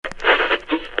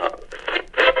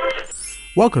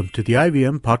Welcome to the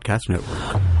IVM Podcast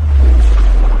Network.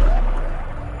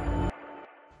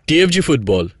 TFG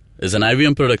Football is an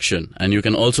IVM production, and you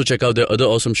can also check out their other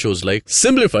awesome shows like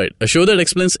Simplified, a show that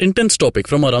explains intense topic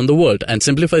from around the world and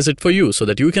simplifies it for you so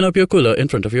that you can appear cooler in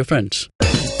front of your friends.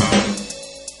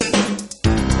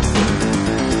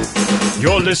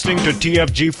 You're listening to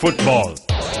TFG Football.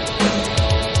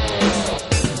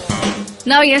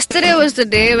 Now, yesterday was the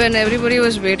day when everybody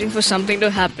was waiting for something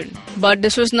to happen. But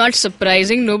this was not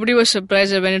surprising. Nobody was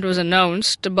surprised when it was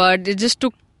announced. But it just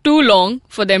took too long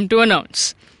for them to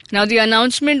announce. Now, the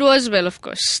announcement was, well, of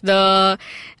course, the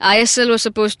ISL was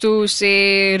supposed to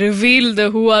reveal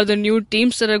who are the new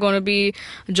teams that are going to be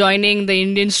joining the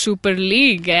Indian Super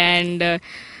League. And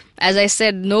as I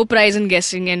said, no prize in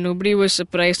guessing, and nobody was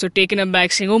surprised or taken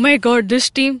aback saying, oh my god, this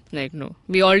team? Like, no.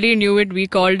 We already knew it, we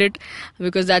called it,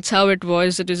 because that's how it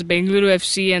was. It is Bengaluru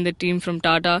FC and the team from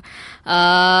Tata.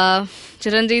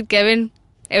 Chiranjeev, Kevin,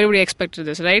 everybody expected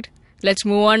this, right? Let's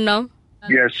move on now.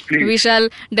 Yes, please. We shall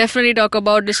definitely talk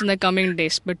about this in the coming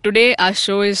days. But today, our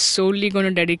show is solely going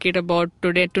to dedicate about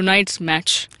tonight's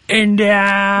match. India!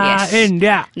 Yes.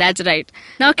 India! That's right.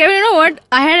 Now, Kevin, you know what?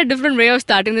 I had a different way of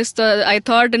starting this. I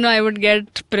thought, I would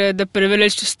get the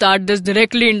privilege to start this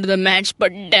directly into the match.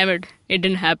 But damn it, it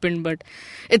didn't happen. But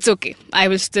it's okay. I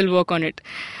will still work on it.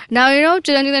 Now,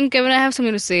 Chiranjeev and Kevin, I have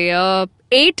something to say.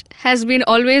 8 has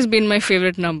always been my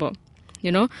favorite number.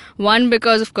 One,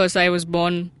 because of course I was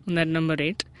born on that number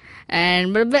 8,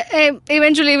 but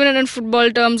eventually even in football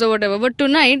terms or whatever. But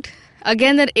tonight,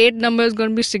 again, that 8 number is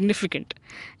going to be significant,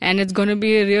 and it's going to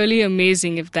be really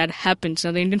amazing if that happens.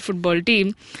 Now, the Indian football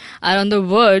team are on the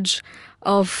verge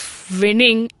of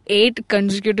winning 8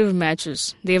 consecutive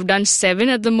matches. They've done 7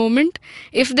 at the moment.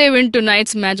 If they win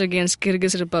tonight's match against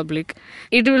Kyrgyz Republic,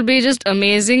 it will be just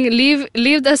amazing.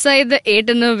 Leave aside the 8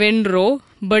 in a win row,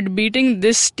 but beating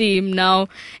this team now,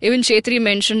 even Chetri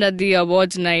mentioned at the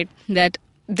awards night that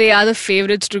they are the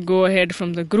favourites to go ahead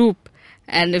from the group.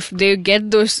 And if they get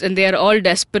those, and they are all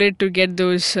desperate to get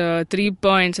those 3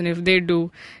 points, and if they do,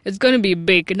 it's going to be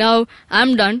big. Now,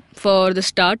 I'm done for the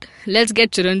start. Let's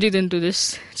get Chiranjeev into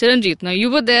this. Chiranjeev, now you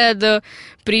were there at the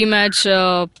pre-match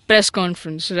press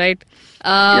conference, right?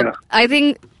 Yeah. I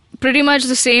think pretty much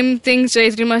the same things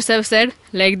Chetri must have said.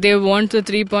 Like, they want the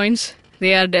 3 points.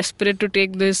 They are desperate to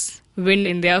take this win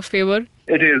in their favour.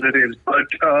 It is. But,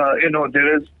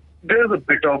 there is a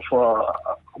bit of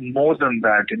more than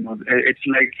that. It's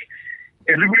like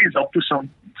everybody's up to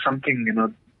something.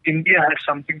 India has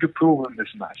something to prove in this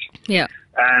match. Yeah.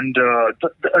 And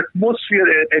the atmosphere,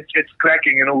 it's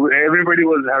cracking. Everybody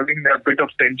was having a bit of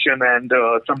tension and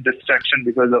some distraction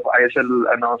because of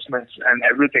ISL announcements and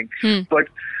everything. But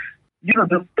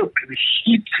the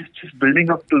heat just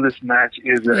building up to this match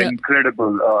is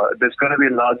incredible. There's going to be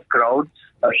a large crowd.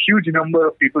 A huge number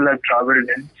of people have traveled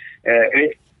in.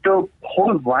 The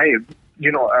whole vibe,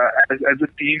 as the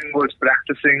team was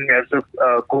practicing, as the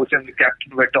coach and the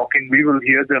captain were talking, we will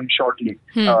hear them shortly,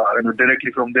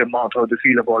 directly from their mouth, how they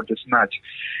feel about this match.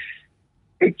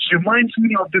 It reminds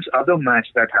me of this other match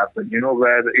that happened,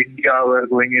 where India were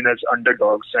going in as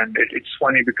underdogs. And it's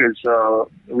funny because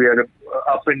we are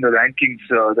up in the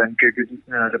rankings than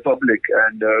Kyrgyz Republic,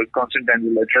 and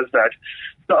Constantine will address that.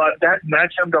 That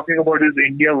match I'm talking about is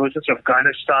India versus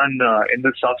Afghanistan in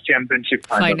the SAF Championship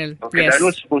final. Okay, yes. That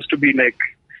was supposed to be like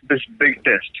this big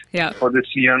test for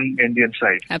this young Indian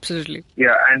side. Absolutely.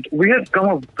 Yeah, and we have come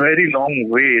a very long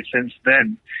way since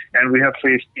then, and we have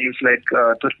faced teams like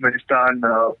Turkmenistan,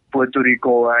 Puerto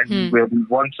Rico, and we have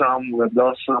won some, we have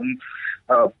lost some,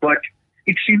 but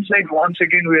it seems like once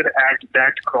again we're at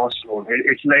that crossroad.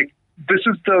 It's like this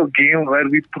is the game where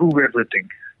we prove everything.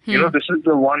 This is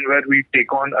the one where we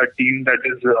take on a team that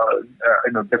is,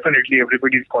 definitely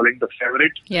everybody's calling the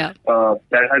favorite. Yeah.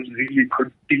 That has really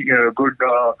good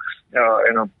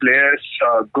players,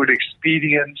 good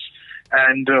experience,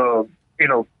 and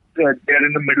they're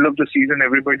in the middle of the season.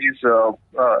 Everybody's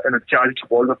charged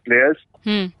of all the players.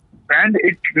 And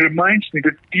it reminds me,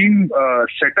 the team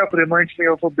setup reminds me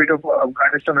of a bit of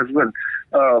Afghanistan as well.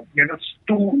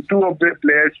 Two of their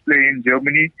players play in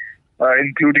Germany,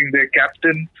 including their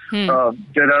captain.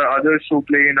 There are others who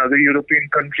play in other European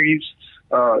countries.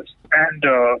 And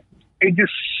it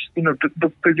just,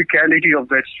 the physicality of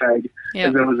that side,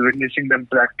 as I was witnessing them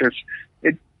practice,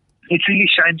 it really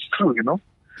shines through,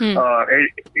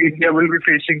 India will be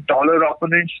facing taller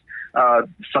opponents.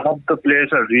 Some of the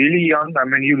players are really young. I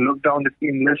mean, you look down the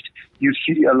team list, you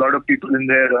see a lot of people in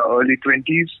their early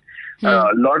 20s,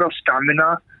 a lot of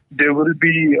stamina. There will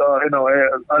be,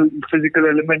 a physical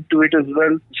element to it as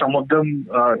well. Some of them,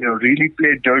 really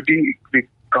play dirty. They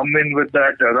come in with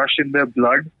that rush in their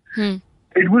blood.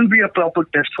 it will be a proper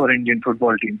test for Indian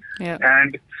football team. Yeah.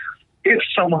 And if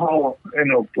somehow,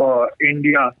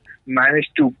 India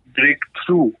managed to break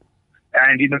through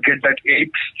and, get that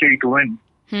 8th straight win,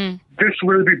 this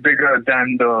will be bigger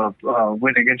than the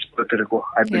win against Puerto Rico,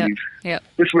 I believe. Yeah.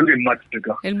 This will be much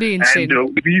bigger. It'll be insane.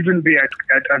 And we will be at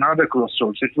another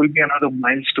crossroads. It will be another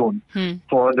milestone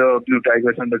for the Blue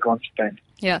Tigers under Constantine.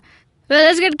 Yeah. Well,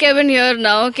 let's get Kevin here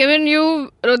now. Kevin,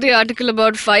 you wrote the article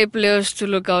about 5 players to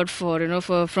look out for,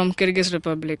 from Kyrgyz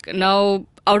Republic. Now,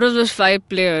 out of those 5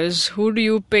 players, who do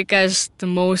you pick as the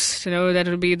most, that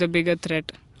will be the bigger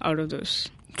threat out of those?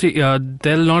 See,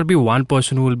 there'll not be one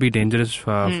person who will be dangerous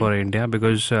for India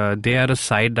because they are a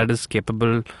side that is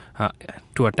capable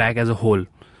to attack as a whole.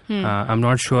 I'm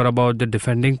not sure about the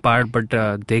defending part, but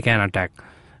they can attack.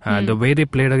 The way they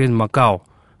played against Macau,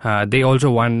 they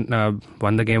also won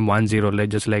the game 1-0,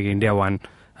 just like India won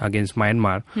against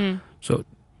Myanmar. So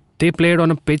they played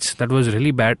on a pitch that was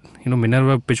really bad.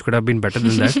 Minerva pitch could have been better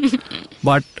than that.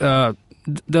 But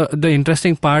the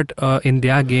interesting part in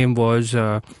their game was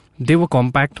they were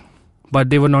compact,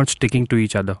 but they were not sticking to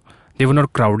each other. They were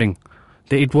not crowding.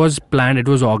 It was planned. It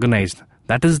was organized.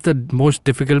 That is the most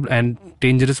difficult and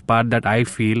dangerous part that I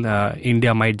feel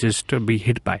India might just be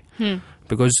hit by.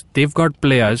 Because they've got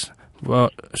players.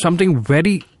 Something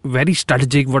very, very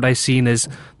strategic what I've seen is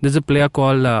there's a player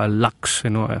called Lux.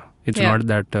 It's not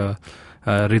that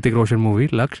Hrithik Roshan movie,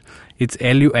 Lux. It's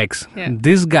Lux. Yeah.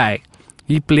 This guy,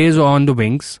 he plays on the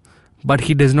wings, but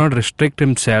he does not restrict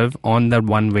himself on that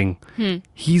one wing.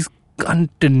 He's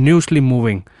continuously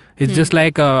moving. It's just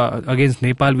like against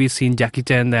Nepal, we've seen Jackie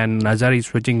Chan and Nazari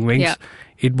switching wings. Yeah.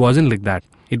 It wasn't like that.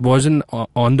 It wasn't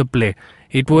on the play.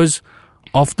 It was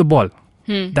off the ball.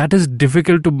 That is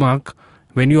difficult to mark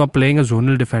when you are playing a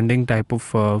zonal defending type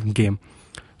of game.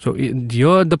 So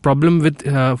here the problem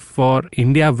with for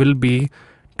India will be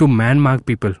to man mark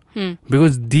people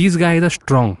because these guys are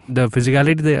strong. The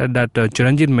physicality that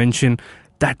Chiranjit mentioned,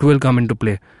 that will come into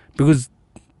play because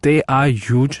they are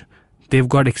huge. They've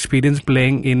got experience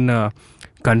playing in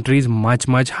countries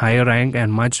much higher rank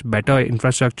and much better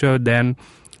infrastructure than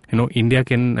India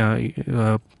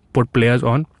can put players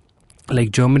on,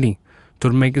 like Germany,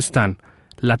 Turkmenistan,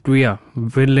 Latvia,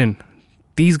 Finland.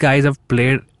 These guys have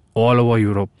played all over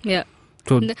Europe. Yeah.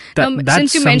 So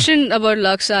since you mentioned about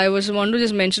Lux, I want to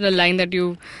just mention a line that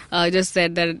you just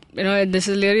said that this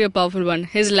is really a powerful one.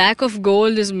 His lack of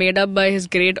goal is made up by his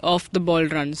great off the ball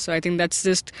runs. So I think that's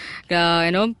just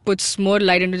puts more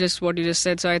light into just what you just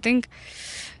said. So I think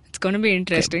it's going to be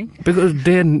interesting because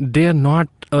they're not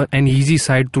an easy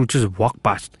side to just walk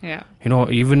past. Yeah.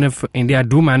 Even if India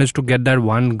do manage to get that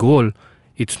one goal,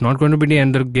 it's not going to be the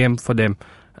end of the game for them.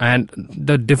 And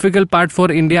the difficult part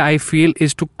for India, I feel,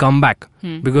 is to come back.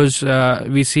 Because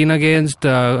we've seen against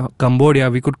Cambodia,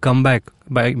 we could come back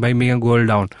by making a goal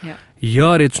down. Yeah.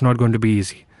 Here, it's not going to be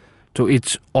easy. So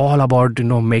it's all about,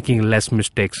 making less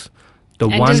mistakes.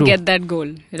 Get that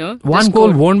goal, One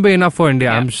goal won't be enough for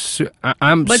India. Yeah.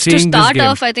 I'm but seeing to start this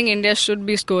game. off, I think India should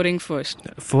be scoring first.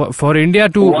 For India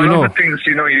to, One of the things,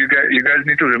 you guys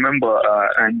need to remember,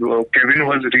 and Kevin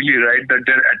was really right, that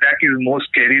their attack is more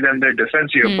scary than their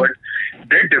defense here. But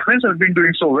their defense has been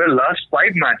doing so well. Last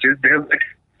 5 matches, they have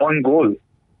one goal.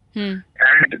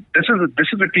 And this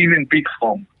is a team in peak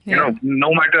form. Yeah.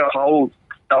 No matter how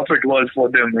tough it was for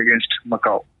them against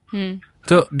Macau.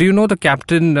 So, do you know the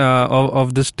captain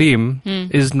of this team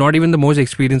is not even the most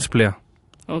experienced player?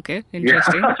 Okay,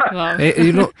 interesting. Wow.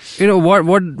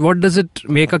 What does it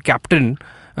make a captain?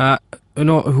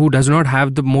 Who does not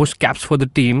have the most caps for the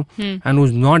team and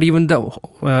who's not even the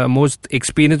most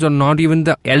experienced or not even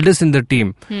the eldest in the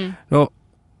team.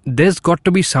 There's got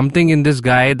to be something in this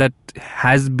guy that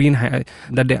has been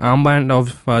that the armband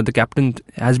of the captain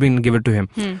has been given to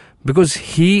him because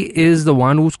he is the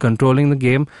one who's controlling the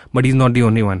game, but he's not the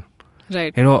only one.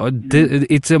 Right.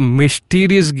 It's a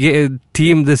mysterious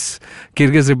team, this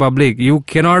Kyrgyz Republic. You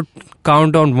cannot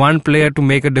count on one player to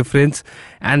make a difference,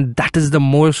 and that is the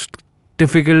most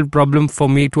difficult problem for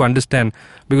me to understand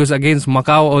because against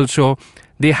Macau also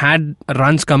they had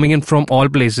runs coming in from all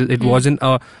places. It wasn't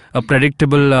a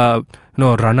predictable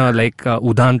runner like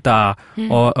Udanta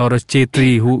or a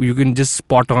Chetri who you can just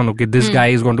spot on. Okay, this guy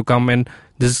is going to come and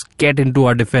just get into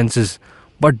our defenses.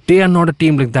 But they are not a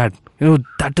team like that.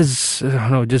 That is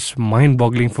just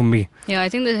mind-boggling for me. Yeah, I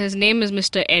think that his name is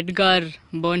Mr. Edgar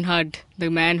Bernhard,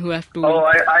 the man who have to... Oh,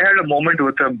 I had a moment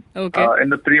with him in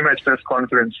the pre-match press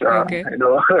conference. Okay.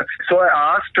 So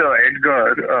I asked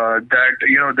Edgar that,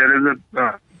 there is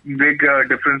big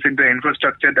difference in the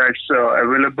infrastructure that's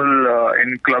available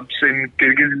in clubs in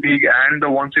Kyrgyz League and the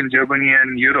ones in Germany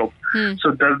and Europe.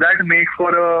 So does that make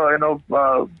for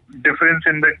a difference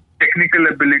in the technical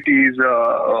abilities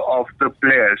of the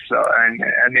players,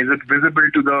 and is it visible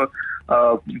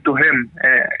to him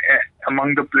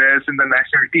among the players in the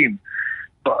national team?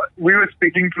 But we were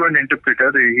speaking to an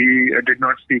interpreter. He did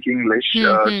not speak English,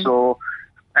 so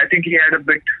I think he had a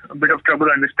bit of trouble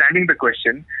understanding the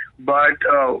question. But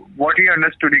what he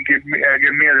understood, he gave me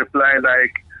a reply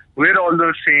like, "We're all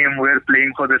the same. We're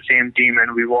playing for the same team,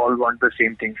 and we all want the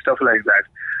same thing." Stuff like that.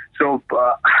 So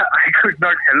I could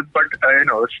not help but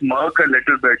smirk a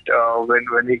little bit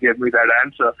when he gave me that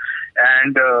answer,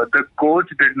 and the coach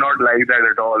did not like that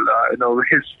at all.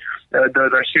 The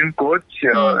Russian coach, he's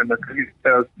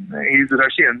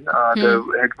Russian,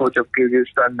 the head coach of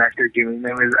Kyrgyzstan national team. His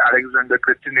name is Alexander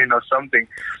Kristinin or something.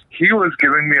 He was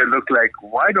giving me a look like,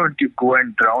 "Why don't you go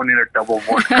and drown in a tub of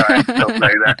vodka?" and stuff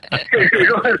like that.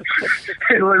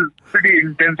 It was pretty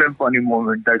intense and funny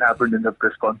moment that happened in the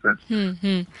press conference.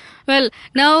 Well,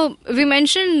 now we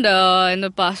mentioned in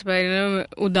the past by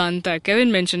Udanta.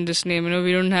 Kevin mentioned this name.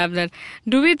 We don't have that.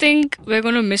 Do we think we're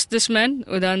going to miss this man,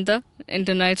 Udanta, in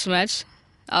tonight's match?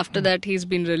 After that, he's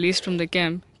been released from the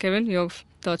camp. Kevin, your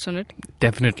thoughts on it?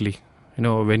 Definitely.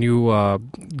 When you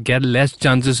get less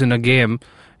chances in a game,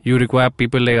 you require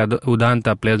people like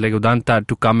Udanta, players like Udanta,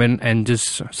 to come in and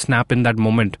just snap in that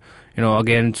moment.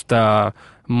 Against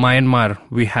Myanmar,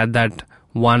 we had that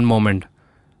one moment,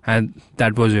 and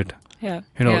that was it. Yeah.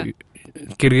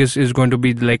 Kyrgyz is going to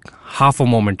be like half a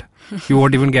moment. You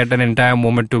won't even get an entire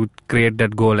moment to create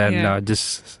that goal and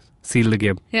just seal the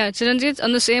game. Yeah, Chiranjit,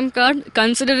 on the same card,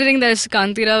 considering there's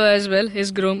Kantirao as well,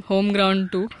 his home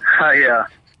ground too. Yeah.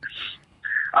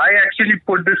 I actually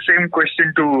put the same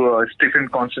question to Stephen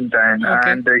Constantine,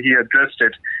 and he addressed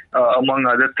it, among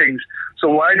other things. So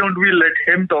why don't we let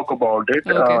him talk about it?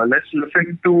 Let's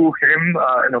listen to him,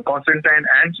 Constantine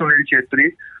and Sunil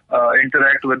Chetri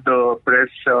interact with the press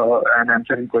and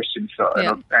answering questions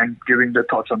and giving their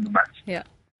thoughts on the match. Yeah.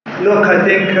 Look, I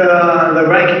think the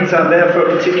rankings are there for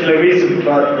a particular reason,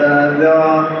 but there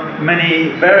are many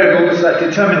variables that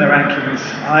determine the rankings,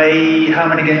 i.e. how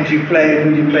many games you played,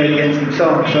 who you played against, and so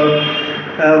on. So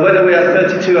whether we are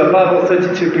 32 above or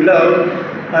 32 below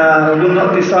will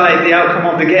not decide the outcome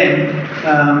of the game.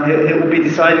 It will be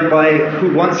decided by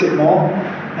who wants it more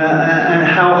and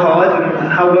how hard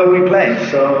and how well we play.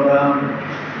 So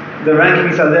the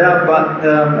rankings are there, but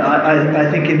I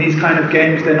think in these kind of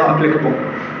games they're not applicable.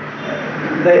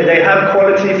 They have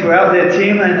quality throughout their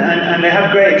team and they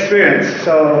have great experience.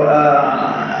 So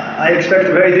I expect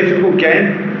a very difficult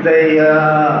game. They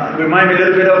remind me a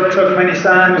little bit of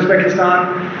Turkmenistan,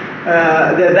 Uzbekistan.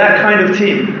 They're that kind of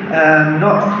team,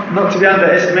 not to be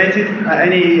underestimated at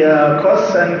any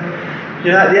cost. And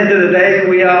at the end of the day,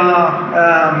 we are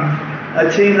a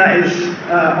team that is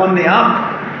on the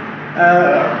up.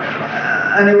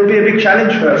 And it will be a big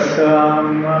challenge for us.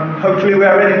 Hopefully we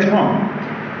are ready tomorrow.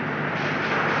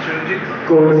 Of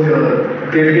course,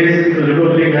 Kyrgyz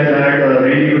Football League has had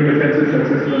really good defensive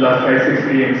success in the last 5-6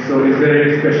 games. So is there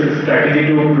any special strategy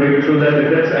to break through that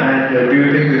defense? And do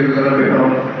you think this is going to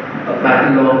become a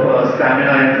battle of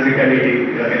stamina and physicality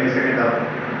in the second half?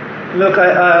 Look,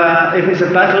 if it's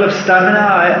a battle of stamina,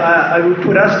 I would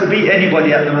put us to beat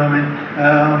anybody at the moment.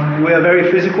 We are very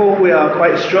physical, we are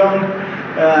quite strong.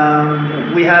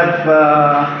 We are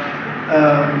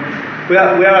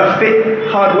a fit,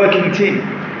 hard-working team.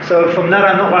 So from that,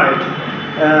 I'm not worried.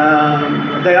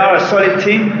 They are a solid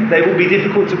team. They will be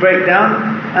difficult to break down,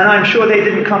 and I'm sure they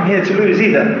didn't come here to lose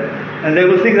either. And they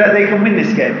will think that they can win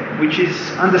this game, which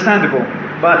is understandable.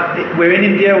 But we're in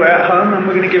India, we're at home, and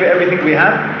we're going to give it everything we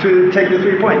have to take the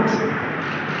 3 points.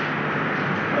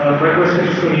 My question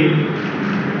is Sunil.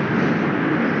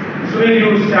 Sunil,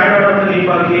 you started out of the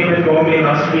Nepal game in Bombay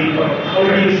last week. How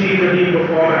do you see the team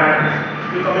perform, and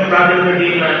you coming back into the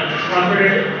team and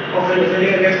confident of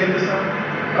winning against Kyrgyzstan?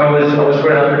 I was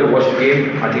quite happy to watch the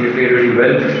game. I think we played really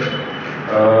well.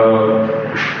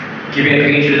 Keeping a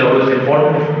clean sheet is always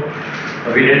important.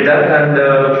 We did that, and a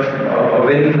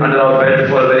win under our belt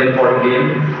for a very important game.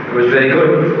 It was very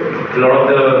good. A lot of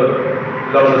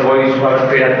the boys who have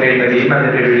played in the game, and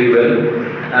they did really well.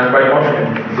 I'm quite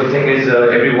confident. The good thing is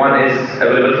everyone is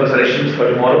available for selections for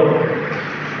tomorrow.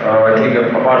 I think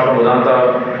apart from Udanta,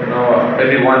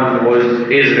 everyone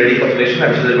is ready for selection,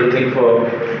 which is a good thing for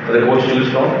the coach to choose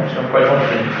from. So I'm quite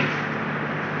confident.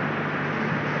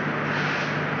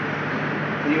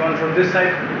 Anyone from this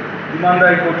side? Imanda,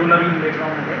 I go to Naveen later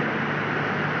on again.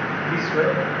 Please swear.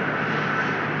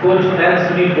 Coach and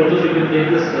Sunil, both of you can take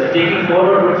this. Taking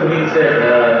forward what Sunil said,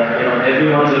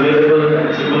 everyone's available and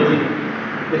it's a good thing.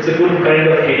 It's a good kind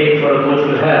of headache for a coach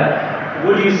to have.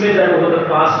 Would you say that over the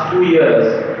past 2 years,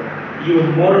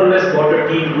 you've more or less got a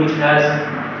team which has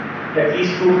at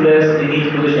least 2 players in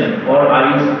each position, or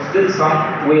are you still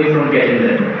some way from getting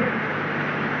there?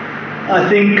 I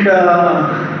think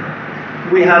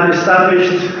we have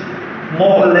established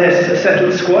more or less a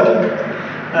settled squad.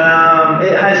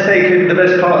 It has taken the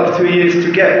best part of 2 years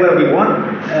to get where we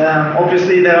want.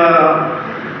 Obviously, there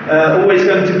are always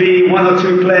going to be 1 or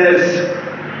 2 players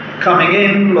coming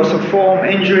in, loss of form,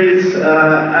 injuries,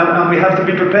 and we have to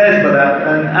be prepared for that.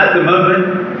 And at the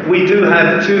moment, we do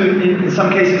have 2, in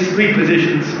some cases 3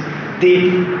 positions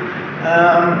deep,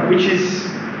 which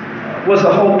was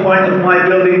the whole point of my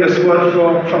building the squad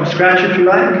from scratch, if you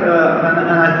like. And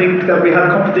I think that we have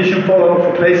competition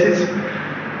for places,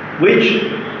 which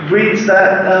breeds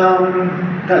that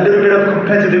little bit of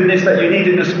competitiveness that you need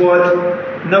in the squad.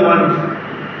 No one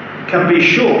can be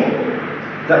sure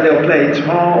that they'll play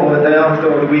tomorrow or the day after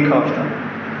or the week after.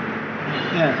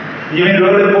 Yeah. You mean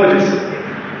Roland Borges?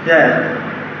 Yeah.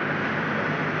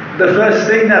 The first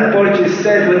thing that Borges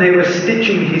said when they were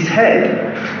stitching his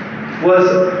head was,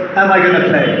 am I going to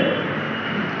play?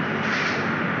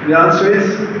 The answer is,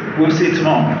 we'll see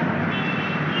tomorrow.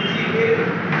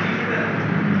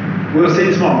 We'll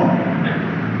see tomorrow.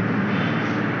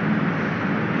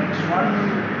 Next one.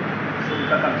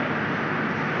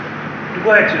 Go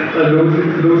ahead,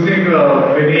 losing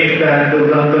Vinay and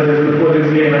Udanta just before this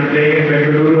game and playing in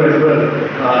Bengaluru as well,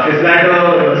 is that a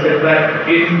setback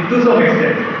to some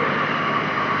extent?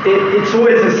 It's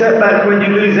always a setback when you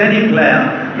lose any player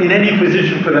in any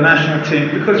position for the national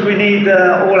team, because we need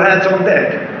all hands on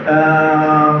deck.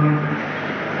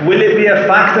 Will it be a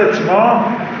factor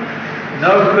tomorrow?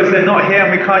 No, because they're not here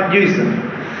and we can't use them.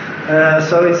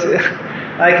 So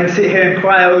I can sit here and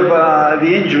cry over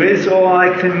the injuries, or I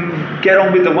can get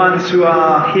on with the ones who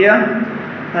are here.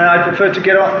 I prefer to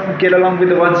get along with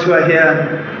the ones who are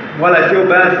here. While I feel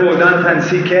bad for Dante and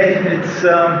CK,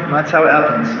 that's how it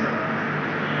happens.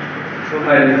 So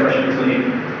I have a question, Sunil.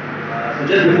 So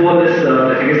just before this,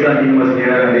 the Kyrgyzstan team was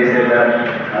here and they said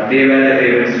that they were the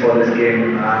favorites for this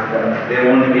game and they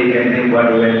won't take anything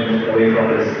but win away from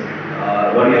this.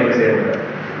 What do you have to say about that?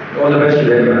 All the best to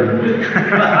them, man.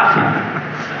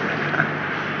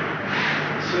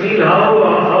 Sunil,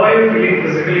 how are you feeling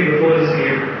physically before this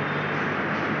game?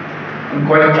 I'm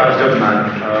quite charged up, man.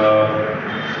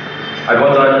 I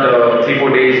got that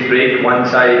 3-4 days break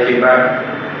once I came back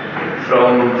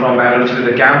from Bangalore to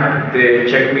the camp. They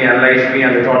checked me, analyzed me,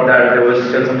 and they thought that there was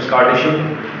still some scar tissue.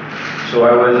 So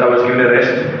I was given a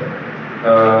rest.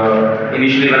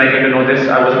 Initially, when I came to know this,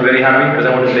 I wasn't very happy because I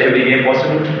wanted to play every game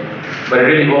possible. But it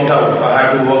really worked out. I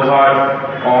had to work hard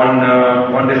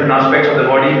on different aspects of the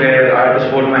body where I had to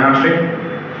support my hamstring.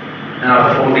 And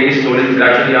after 4 days, slowly,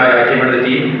 gradually, I came into the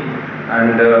team.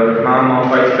 And now I'm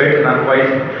quite fit and I'm quite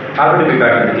happy to be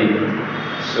back in the team.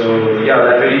 So yeah,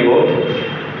 that really worked.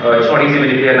 It's not easy when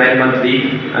you play a 9-month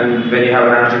league and when you have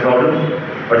an hamstring problem.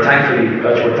 But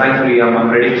thankfully, I'm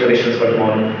ready for selections for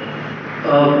tomorrow.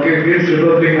 Kyrgyz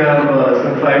Republic have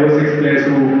some 5 or 6 players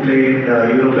who play in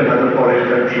Europe and other foreign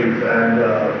countries. And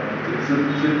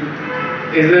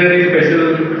is there any special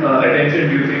attention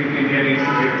do you think India needs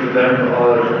to give to them,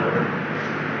 or?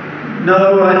 No,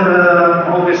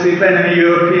 obviously playing in a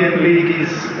European league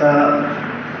is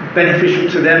beneficial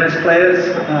to them as players,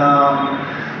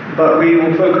 but we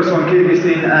will focus on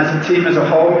Kyrgyzstan as a team as a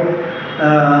whole,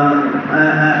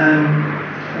 and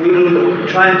we will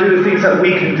try and do the things that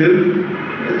we can do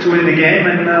to win the game.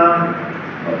 And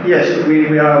yes,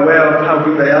 we are aware of how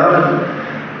good they are,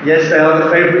 and yes, they are the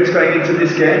favourites going into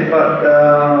this game, but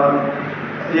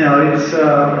it's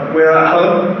we're at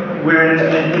home. We're in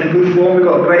a good form. We've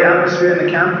got a great atmosphere in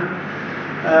the camp,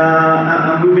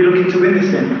 and we'll be looking to win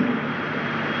this game.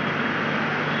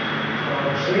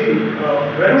 Sunil,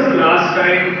 when was the last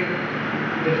time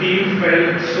the team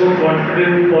felt so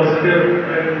confident, positive,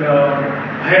 and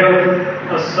ahead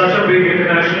of such a big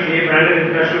international game and an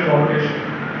international competition?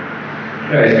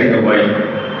 Yeah, it's been a while.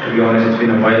 To be honest, it's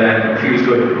been a while and it feels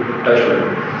good. Touch wood.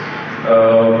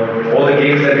 All the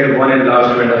games that we've won in the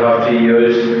last 2.5-3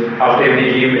 years, after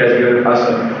every game it has given us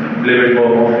a little bit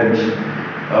more confidence.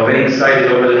 Winning side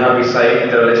is always a happy side.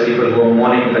 There are less people who are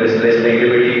mourning, there is less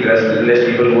negativity, there are less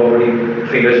people who are putting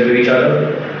fingers into each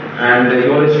other, and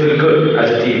you always feel good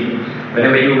as a team.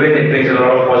 Whenever you win, it brings a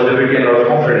lot of positivity and a lot of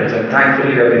confidence, and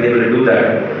thankfully we have been able to do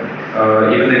that.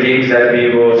 Even the games that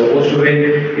we were supposed to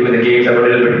win, even the games that were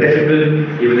a little bit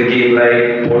difficult, even the game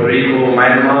like Puerto Rico,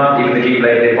 Myanmar, even the game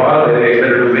like Nepal, where we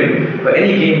expected to win, But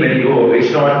any game when you go,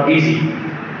 it's not easy.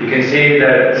 You can say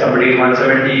that somebody is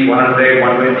 170, 100,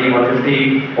 120,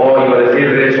 150, or you are the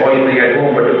favorites, or you play at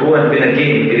home, but to go and win a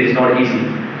game, it is not easy.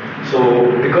 So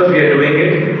because we are doing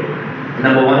it,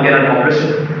 number one, get accomplished,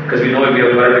 because we know we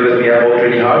have got it because we have worked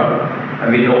really hard,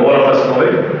 and we know all of us know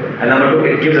it. And number two,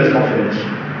 it gives us confidence.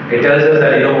 It tells us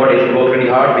that, you know what, if we work really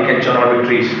hard, we can churn out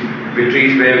victories.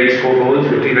 Victories where we score goals,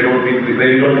 victories where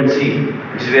we don't concede,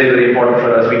 which is very, very important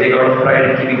for us. We take a lot of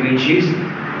pride in keeping clean sheets,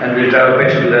 and we'll try our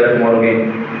best to do that tomorrow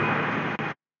again.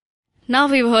 Now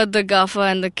we've heard the gaffer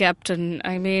and the captain.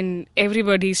 I mean,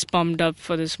 everybody's pumped up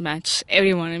for this match.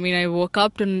 Everyone. I mean, I woke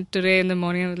up today in the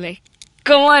morning and was like,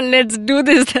 come on, let's do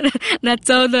this. That's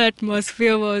how the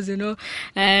atmosphere was,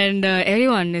 And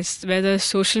everyone is, whether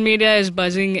social media is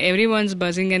buzzing, everyone's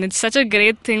buzzing. And it's such a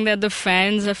great thing that the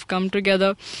fans have come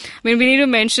together. I mean, we need to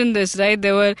mention this, right?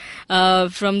 There were,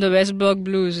 from the West Block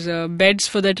Blues, beds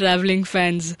for the travelling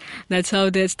fans. That's how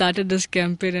they started this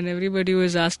campaign. And everybody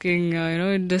was asking,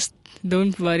 just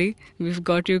don't worry, we've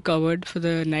got you covered for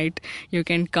the night. You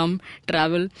can come,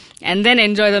 travel, and then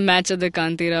enjoy the match at the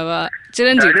Kantirava.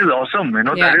 Chiranjeev. That is awesome.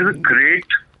 That is a great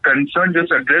concern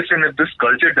just addressed, and if this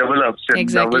culture develops, and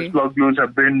Exactly. the West Block Blues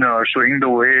have been showing the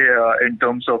way in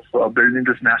terms of building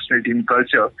this national team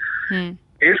culture.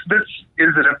 If this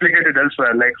is replicated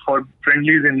elsewhere, like for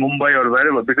friendlies in Mumbai or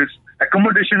wherever, because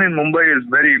accommodation in Mumbai is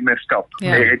very messed up.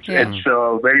 It's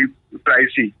very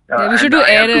pricey. We should do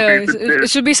it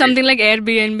should be something like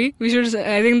Airbnb. We should.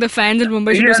 I think the fans in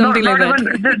Mumbai should do something like that.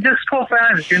 Even, just for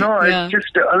fans, It's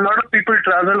just a lot of people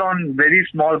travel on very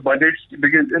small budgets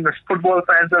because the football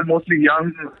fans are mostly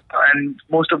young and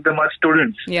most of them are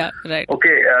students. Yeah, right.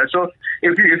 Okay, so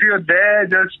if you're there,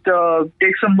 just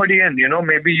take somebody in.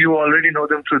 Maybe you already know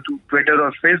them through Twitter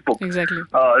or Facebook. Exactly.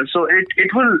 So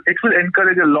it will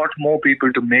encourage a lot more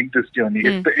people to make this journey.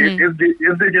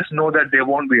 If they just know that they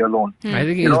won't be alone. I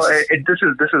think this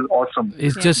is awesome.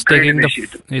 It's just Great taking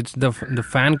initiative. the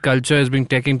fan culture is being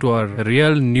taken to a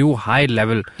real new high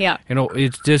level. Yeah.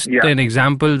 It's just an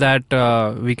example that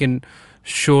we can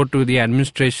show to the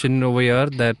administration over here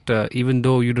that even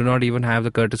though you do not even have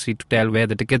the courtesy to tell where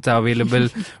the tickets are available,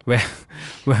 where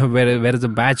is the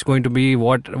match going to be, we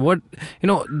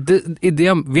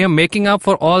are making up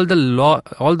for all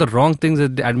the wrong things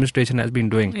that the administration has been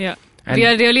doing. Yeah. And we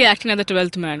are really acting as the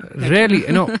 12th man. Really,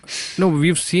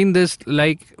 we've seen this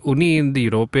like only in the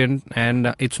European,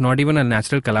 and it's not even a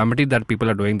natural calamity that people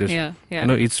are doing this. Yeah.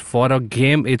 It's for a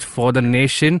game, it's for the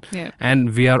nation,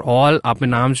 and we are all up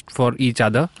in arms for each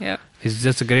other. Yeah. It's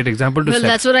just a great example to set.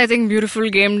 That's what I think beautiful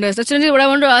game does. That's what I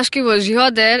want to ask you was,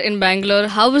 you're there in Bangalore.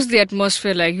 How was the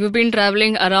atmosphere like? You've been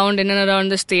traveling around in and around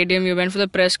the stadium. You went for the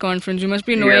press conference. You must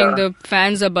be knowing the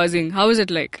fans are buzzing. How is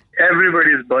it like? Everybody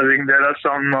is buzzing. There are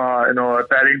some,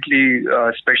 apparently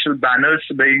special banners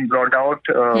being brought out.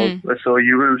 So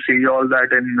you will see all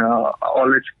that in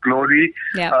all its glory.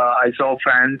 Yeah. I saw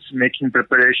fans making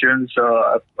preparations.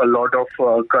 A lot of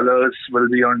colors will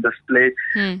be on display.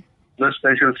 The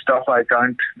special stuff I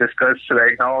can't discuss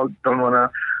right now. Don't want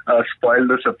to spoil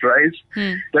the surprise.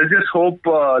 Let's just hope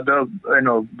the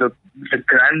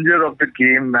grandeur of the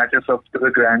game matches up to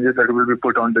the grandeur that will be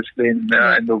put on display in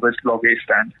the West Block A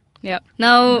stand. Yeah.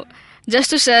 Now,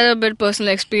 just to share a bit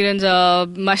personal experience,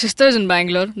 my sister's in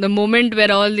Bangalore. The moment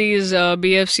where all these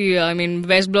BFC,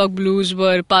 West Block Blues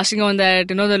were passing on that,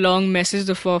 the long message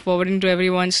forwarding to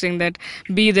everyone saying that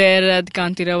be there at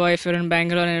Kantirava if you're in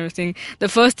Bangalore and everything. The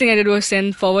first thing I did was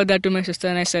forward that to my sister,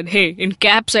 and I said, hey, in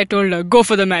caps, I told her, go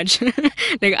for the match.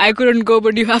 Like, I couldn't go,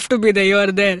 but you have to be there. You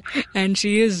are there. And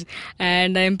she is.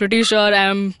 And I'm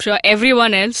sure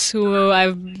everyone else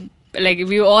who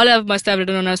we all must have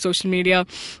written on our social media,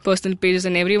 personal pages,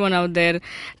 and everyone out there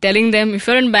telling them, if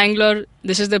you're in Bangalore,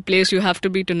 this is the place you have to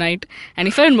be tonight. And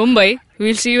if you're in Mumbai,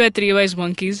 we'll see you at Three Wise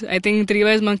Monkeys. I think Three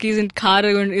Wise Monkeys in car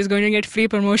is going to get free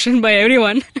promotion by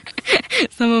everyone.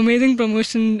 Some amazing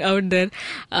promotion out there.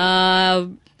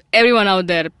 Everyone out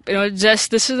there,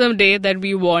 just this is the day that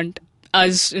we want.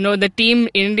 Us, the team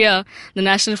India, the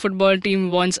national football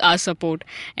team wants our support,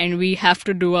 and we have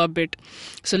to do our bit.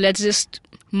 So let's just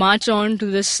march on to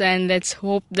this, and let's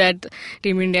hope that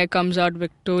Team India comes out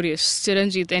victorious.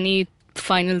 Chiranjeev, any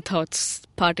final thoughts,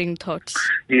 parting thoughts?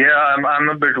 Yeah, I'm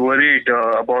a bit worried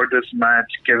about this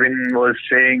match. Kevin was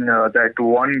saying that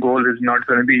one goal is not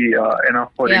going to be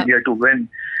enough for India to win,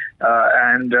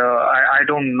 and I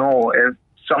don't know if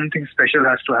something special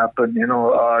has to happen.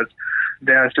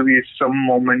 There has to be some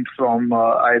moment from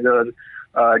either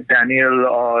Daniel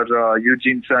or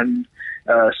Eugene's son,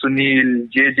 Sunil,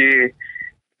 JJ.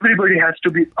 everybody has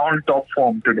to be on top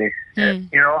form today.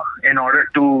 In order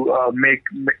to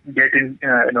get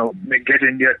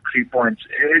India 3 points.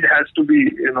 It has to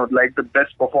be like the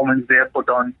best performance they have put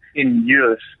on in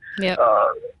years. Yeah.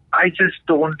 I just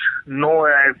don't know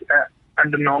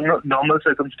under normal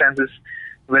circumstances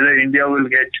whether India will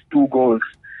get 2 goals.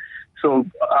 So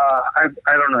I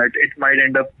don't know. It might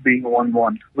end up being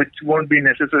 1-1, which won't be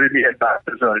necessarily a bad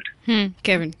result.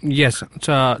 Kevin. Yes,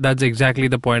 so that's exactly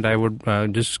the point I would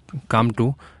just come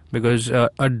to, because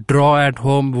a draw at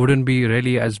home wouldn't be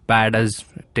really as bad as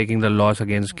taking the loss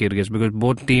against Kyrgyz, because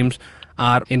both teams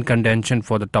are in contention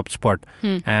for the top spot,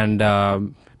 and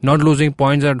not losing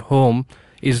points at home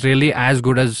is really as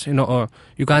good as you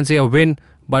can't say a win,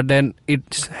 but then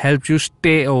it helps you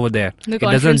stay over there. The it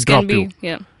doesn't drop you.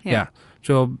 Yeah.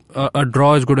 So a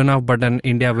draw is good enough, but then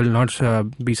India will not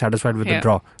be satisfied with the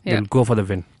draw. They'll go for the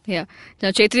win. Yeah.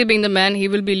 Now, Chetri being the man, he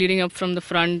will be leading up from the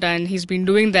front, and he's been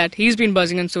doing that. He's been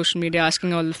buzzing on social media,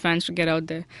 asking all the fans to get out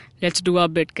there. Let's do our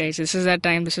bit, guys. This is our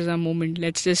time. This is our moment.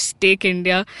 Let's just take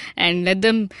India and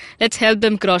let's help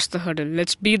them cross the hurdle.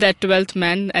 Let's be that 12th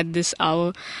man at this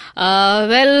hour.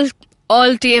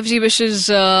 All TFG wishes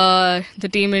the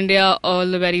Team India all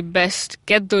the very best.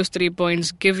 Get those 3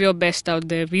 points. Give your best out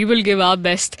there. We will give our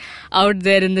best out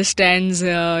there in the stands,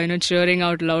 cheering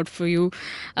out loud for you.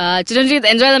 Chiranjit,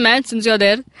 enjoy the match since you're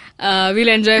there. We'll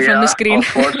enjoy from the screen.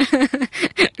 Of course.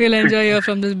 We'll enjoy here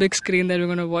from this big screen that we're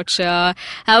going to watch. Have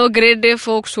a great day,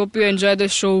 folks. Hope you enjoy the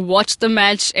show. Watch the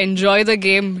match. Enjoy the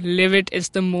game. Live it. It's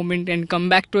the moment. And come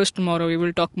back to us tomorrow. We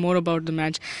will talk more about the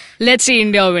match. Let's see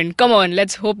India win. Come on.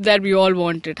 Let's hope that we all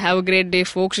want it. Have a great day,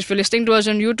 folks. If you're listening to us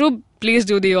on YouTube, please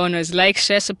do the honors. Like,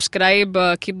 share, subscribe,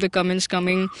 keep the comments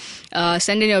coming,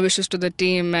 send in your wishes to the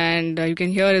team, and you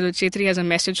can hear that Chetri has a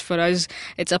message for us.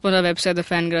 It's up on our website,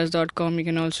 thefangras.com. You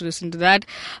can also listen to that.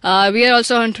 We are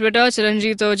also on Twitter,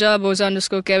 Chiranjit Oja,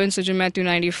 Boza_Kevin, Suju Matthew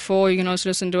 94. You can also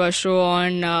listen to our show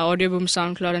on Audioboom,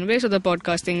 SoundCloud, and various other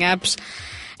podcasting apps.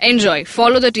 Enjoy.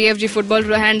 Follow the TFG Football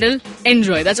handle.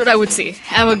 Enjoy. That's what I would say.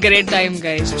 Have a great time,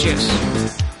 guys. Cheers.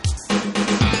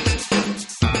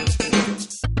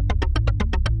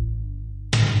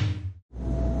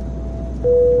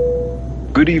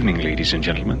 Good evening, ladies and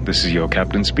gentlemen. This is your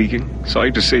captain speaking.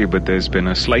 Sorry to say, but there's been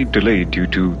a slight delay due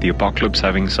to the apocalypse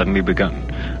having suddenly begun.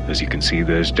 As you can see,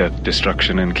 there's death,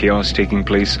 destruction, and chaos taking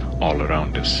place all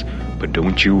around us. But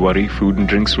don't you worry, food and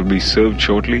drinks will be served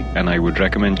shortly, and I would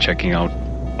recommend checking out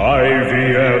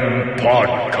IVM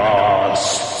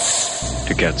Podcasts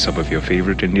to get some of your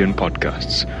favorite Indian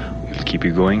podcasts. We'll keep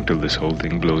you going till this whole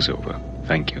thing blows over.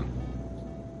 Thank you.